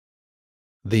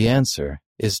The answer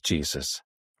is Jesus.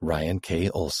 Ryan K.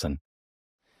 Olson.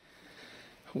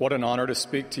 What an honor to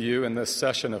speak to you in this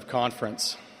session of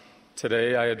conference.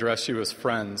 Today I address you as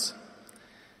friends.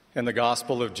 In the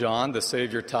Gospel of John, the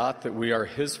Savior taught that we are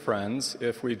his friends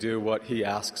if we do what he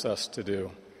asks us to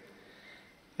do.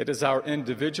 It is our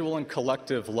individual and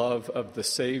collective love of the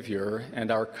Savior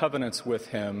and our covenants with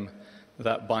him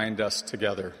that bind us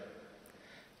together.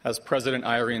 As President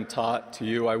Eyring taught, to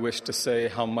you I wish to say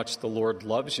how much the Lord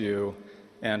loves you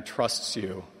and trusts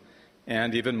you.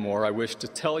 And even more, I wish to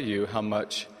tell you how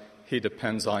much he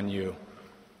depends on you.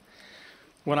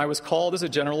 When I was called as a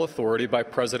general authority by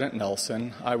President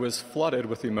Nelson, I was flooded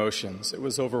with emotions. It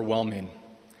was overwhelming.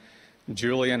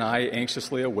 Julie and I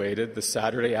anxiously awaited the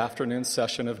Saturday afternoon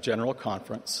session of General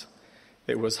Conference.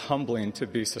 It was humbling to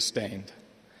be sustained.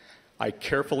 I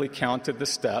carefully counted the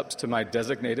steps to my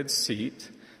designated seat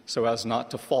so as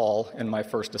not to fall in my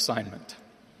first assignment.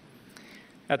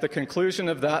 At the conclusion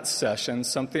of that session,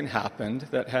 something happened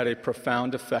that had a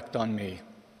profound effect on me.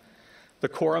 The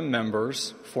quorum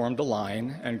members formed a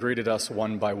line and greeted us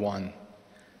one by one.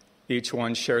 Each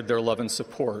one shared their love and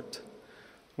support.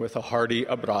 With a hearty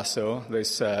abrazo, they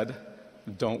said,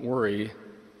 "Don't worry,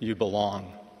 you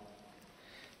belong."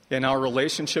 In our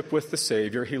relationship with the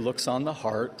Savior, he looks on the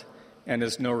heart and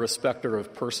is no respecter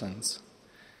of persons.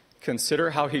 Consider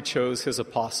how he chose his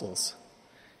apostles.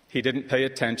 He didn't pay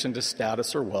attention to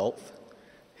status or wealth.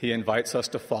 He invites us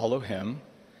to follow him,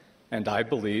 and I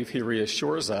believe he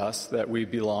reassures us that we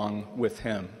belong with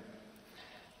him.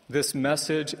 This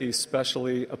message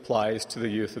especially applies to the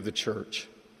youth of the church.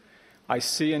 I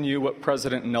see in you what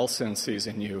President Nelson sees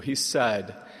in you. He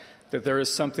said that there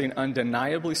is something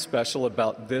undeniably special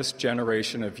about this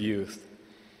generation of youth.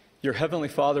 Your Heavenly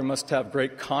Father must have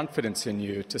great confidence in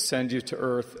you to send you to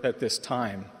earth at this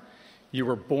time. You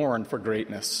were born for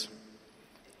greatness.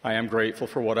 I am grateful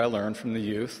for what I learned from the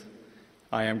youth.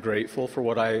 I am grateful for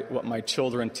what my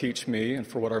children teach me and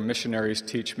for what our missionaries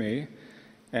teach me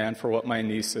and for what my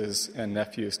nieces and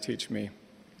nephews teach me.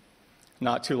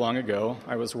 Not too long ago,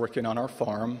 I was working on our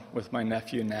farm with my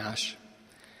nephew Nash.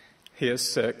 He is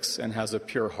 6 and has a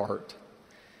pure heart.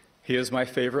 He is my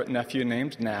favorite nephew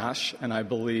named Nash, and I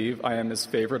believe I am his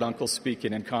favorite uncle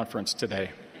speaking in conference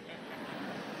today.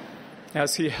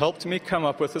 As he helped me come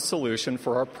up with a solution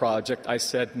for our project, I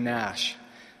said, "Nash,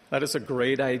 that is a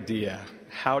great idea.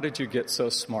 How did you get so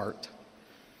smart?"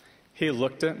 He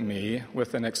looked at me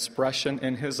with an expression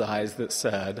in his eyes that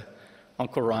said,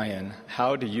 "Uncle Ryan,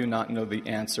 how do you not know the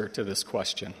answer to this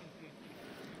question?"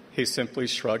 He simply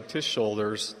shrugged his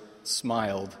shoulders,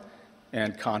 smiled,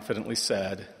 and confidently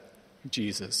said,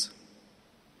 "Jesus."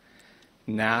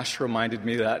 Nash reminded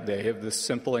me that day of this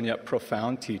simple and yet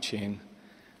profound teaching.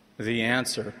 The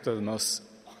answer to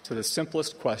the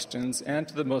simplest questions and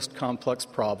to the most complex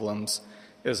problems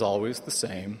is always the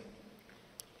same.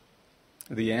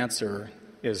 The answer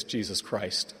is Jesus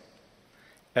Christ.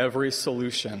 Every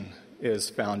solution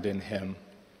is found in him.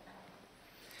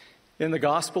 In the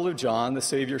Gospel of John, the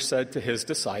Savior said to his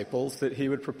disciples that he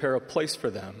would prepare a place for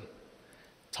them.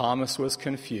 Thomas was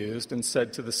confused and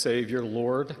said to the Savior,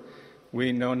 "Lord,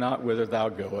 we know not whither thou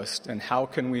goest, and how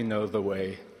can we know the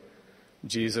way?"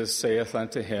 Jesus saith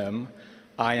unto him,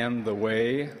 "I am the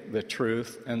way, the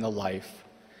truth, and the life.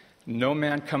 No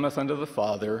man cometh unto the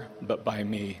Father but by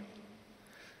me."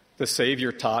 The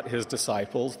Savior taught his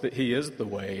disciples that he is the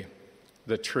way,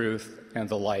 the truth, and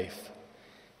the life.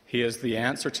 He is the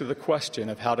answer to the question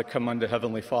of how to come unto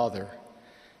Heavenly Father.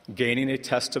 Gaining a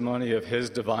testimony of his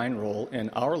divine role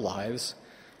in our lives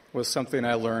was something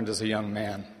I learned as a young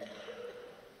man.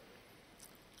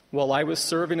 While I was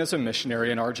serving as a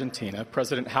missionary in Argentina,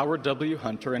 President Howard W.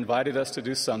 Hunter invited us to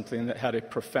do something that had a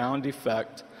profound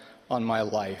effect on my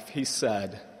life. He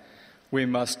said, "We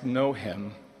must know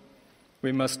him.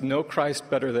 We must know Christ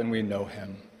better than we know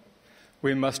him.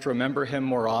 We must remember him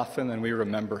more often than we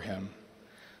remember him.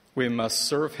 We must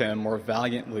serve him more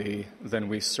valiantly than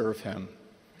we serve him."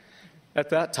 At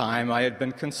that time, I had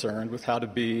been concerned with how to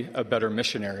be a better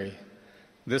missionary.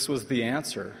 This was the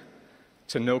answer: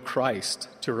 to know Christ,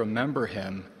 to remember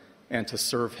him, and to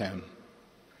serve him.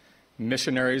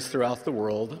 Missionaries throughout the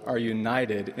world are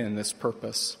united in this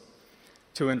purpose: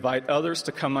 to invite others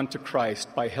to come unto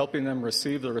Christ by helping them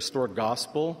receive the restored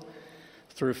gospel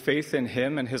through faith in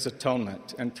him and his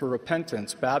atonement, and through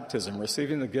repentance, baptism,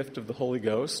 receiving the gift of the Holy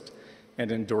Ghost,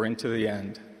 and enduring to the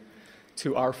end.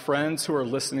 To our friends who are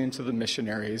listening to the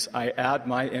missionaries, I add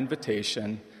my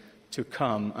invitation to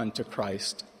come unto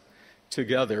Christ.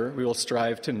 Together, we will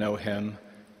strive to know him,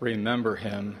 remember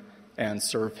him, and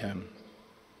serve him.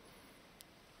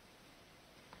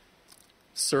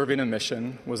 Serving a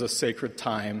mission was a sacred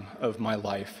time of my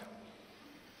life.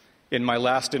 In my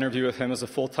last interview with him as a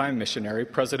full-time missionary,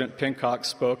 President Pincock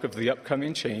spoke of the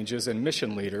upcoming changes in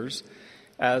mission leaders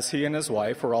as he and his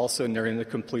wife were also nearing the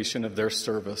completion of their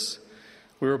service.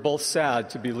 We were both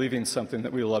sad to be leaving something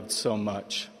that we loved so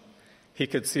much. He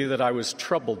could see that I was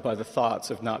troubled by the thoughts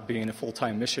of not being a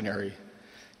full-time missionary.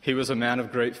 He was a man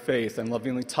of great faith and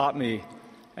lovingly taught me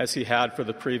as he had for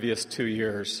the previous 2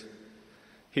 years.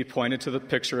 He pointed to the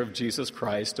picture of Jesus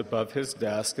Christ above his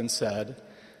desk and said,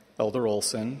 "Elder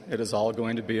Olson, it is all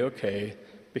going to be okay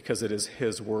because it is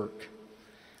his work."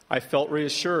 I felt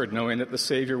reassured knowing that the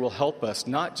Savior will help us,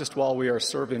 not just while we are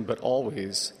serving, but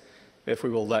always, if we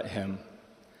will let him.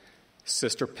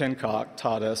 Sister Pincock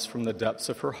taught us from the depths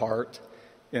of her heart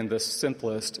in the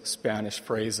simplest Spanish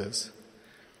phrases.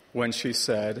 When she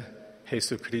said,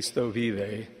 "Jesucristo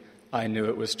vive," I knew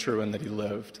it was true and that he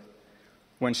lived.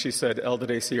 When she said,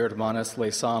 "Elderes y hermanas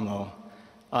les amo,"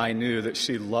 I knew that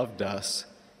she loved us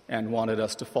and wanted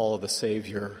us to follow the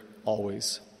Savior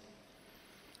always.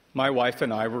 My wife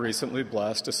and I were recently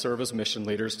blessed to serve as mission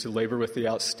leaders to labor with the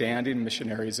outstanding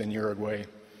missionaries in Uruguay.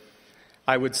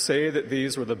 I would say that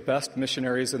these were the best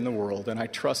missionaries in the world, and I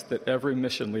trust that every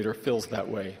mission leader feels that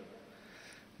way.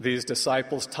 These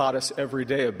disciples taught us every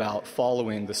day about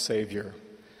following the Savior.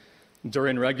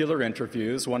 During regular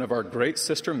interviews, one of our great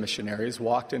sister missionaries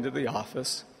walked into the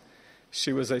office.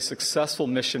 She was a successful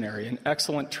missionary, an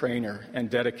excellent trainer, and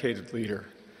dedicated leader.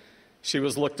 She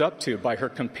was looked up to by her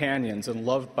companions and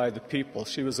loved by the people.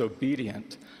 She was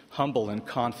obedient, humble, and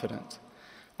confident.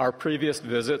 Our previous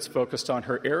visits focused on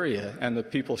her area and the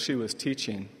people she was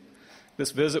teaching. This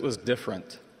visit was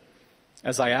different.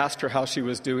 As I asked her how she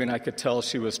was doing, I could tell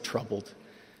she was troubled.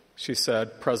 She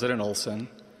said, "President Olson,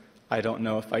 I don't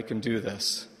know if I can do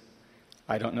this.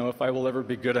 I don't know if I will ever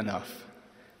be good enough.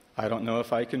 I don't know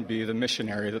if I can be the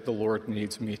missionary that the Lord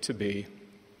needs me to be."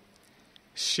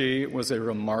 She was a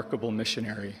remarkable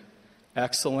missionary,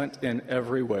 excellent in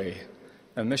every way,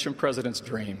 a mission president's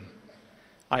dream.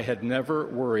 I had never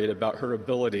worried about her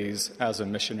abilities as a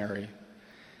missionary.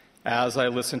 As I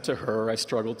listened to her, I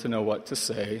struggled to know what to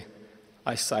say.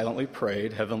 I silently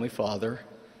prayed, "Heavenly Father,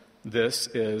 this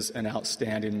is an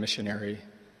outstanding missionary.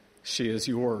 She is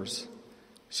yours.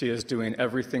 She is doing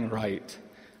everything right.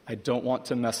 I don't want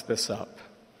to mess this up.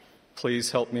 Please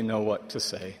help me know what to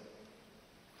say."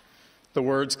 The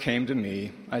words came to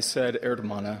me. I said,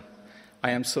 "Hermana, I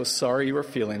am so sorry you are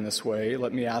feeling this way.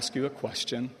 Let me ask you a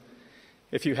question.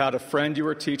 If you had a friend you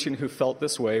were teaching who felt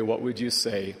this way, what would you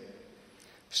say?"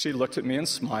 She looked at me and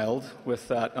smiled with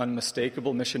that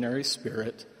unmistakable missionary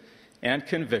spirit and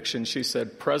conviction. She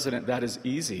said, "President, that is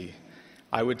easy.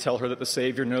 I would tell her that the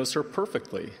Savior knows her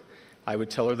perfectly. I would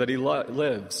tell her that he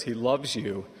lives, he loves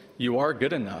you, you are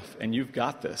good enough, and you've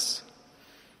got this."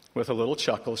 With a little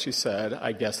chuckle, she said,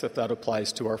 "I guess if that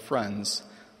applies to our friends,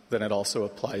 then it also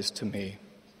applies to me."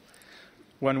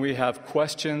 When we have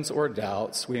questions or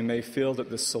doubts, we may feel that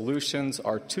the solutions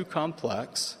are too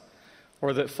complex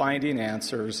or that finding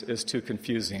answers is too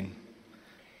confusing.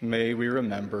 May we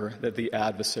remember that the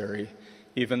adversary,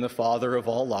 even the father of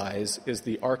all lies, is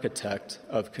the architect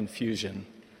of confusion.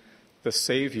 The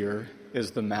Savior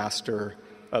is the master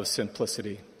of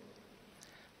simplicity.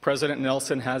 President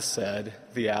Nelson has said,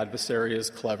 "The adversary is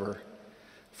clever.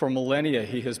 For millennia,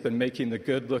 he has been making the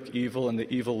good look evil and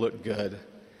the evil look good.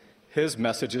 His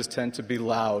messages tend to be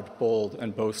loud, bold,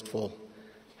 and boastful.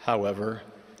 However,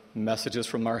 messages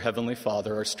from our Heavenly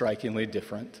Father are strikingly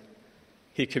different.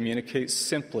 He communicates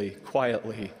simply,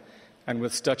 quietly, and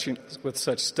with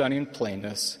such stunning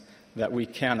plainness that we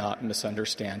cannot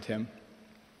misunderstand him.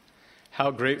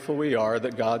 How grateful we are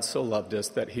that God so loved us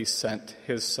that he sent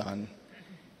his Son.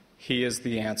 He is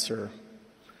the answer.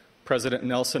 President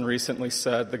Nelson recently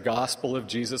said, "The gospel of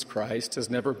Jesus Christ has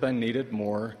never been needed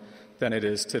more than it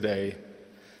is today."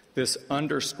 This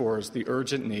underscores the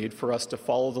urgent need for us to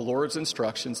follow the Lord's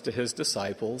instructions to his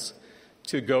disciples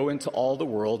to go into all the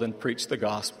world and preach the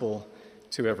gospel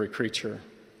to every creature.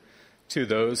 To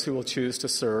those who will choose to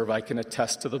serve, I can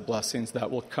attest to the blessings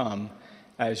that will come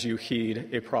as you heed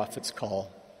a prophet's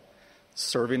call.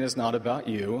 Serving is not about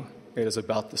you, it is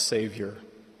about the Savior.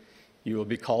 You will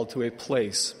be called to a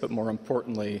place, but more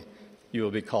importantly, you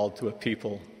will be called to a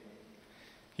people.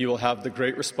 You will have the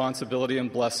great responsibility and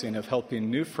blessing of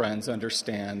helping new friends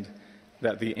understand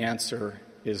that the answer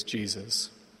is Jesus.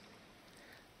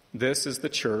 This is the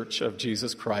Church of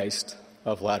Jesus Christ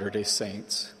of Latter-day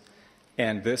Saints,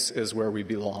 and this is where we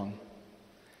belong.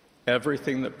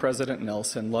 Everything that President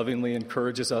Nelson lovingly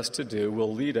encourages us to do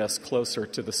will lead us closer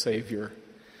to the Savior.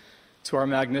 To our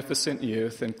magnificent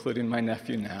youth, including my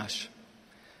nephew Nash,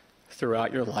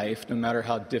 Throughout your life, no matter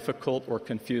how difficult or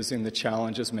confusing the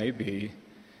challenges may be,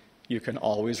 you can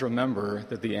always remember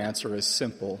that the answer is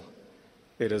simple.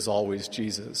 It is always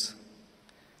Jesus.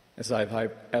 As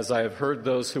I have heard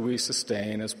those who we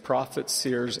sustain, as prophets,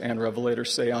 seers, and revelators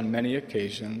say on many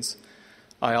occasions,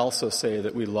 I also say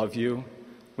that we love you,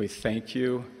 we thank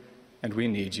you, and we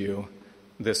need you.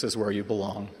 This is where you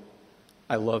belong.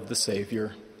 I love the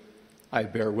Savior. I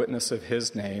bear witness of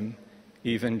his name,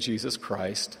 even Jesus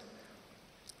Christ.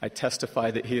 I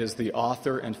testify that he is the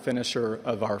author and finisher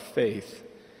of our faith,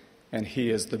 and he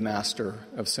is the master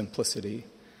of simplicity.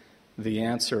 The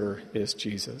answer is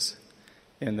Jesus.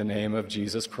 In the name of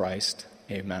Jesus Christ,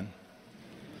 amen.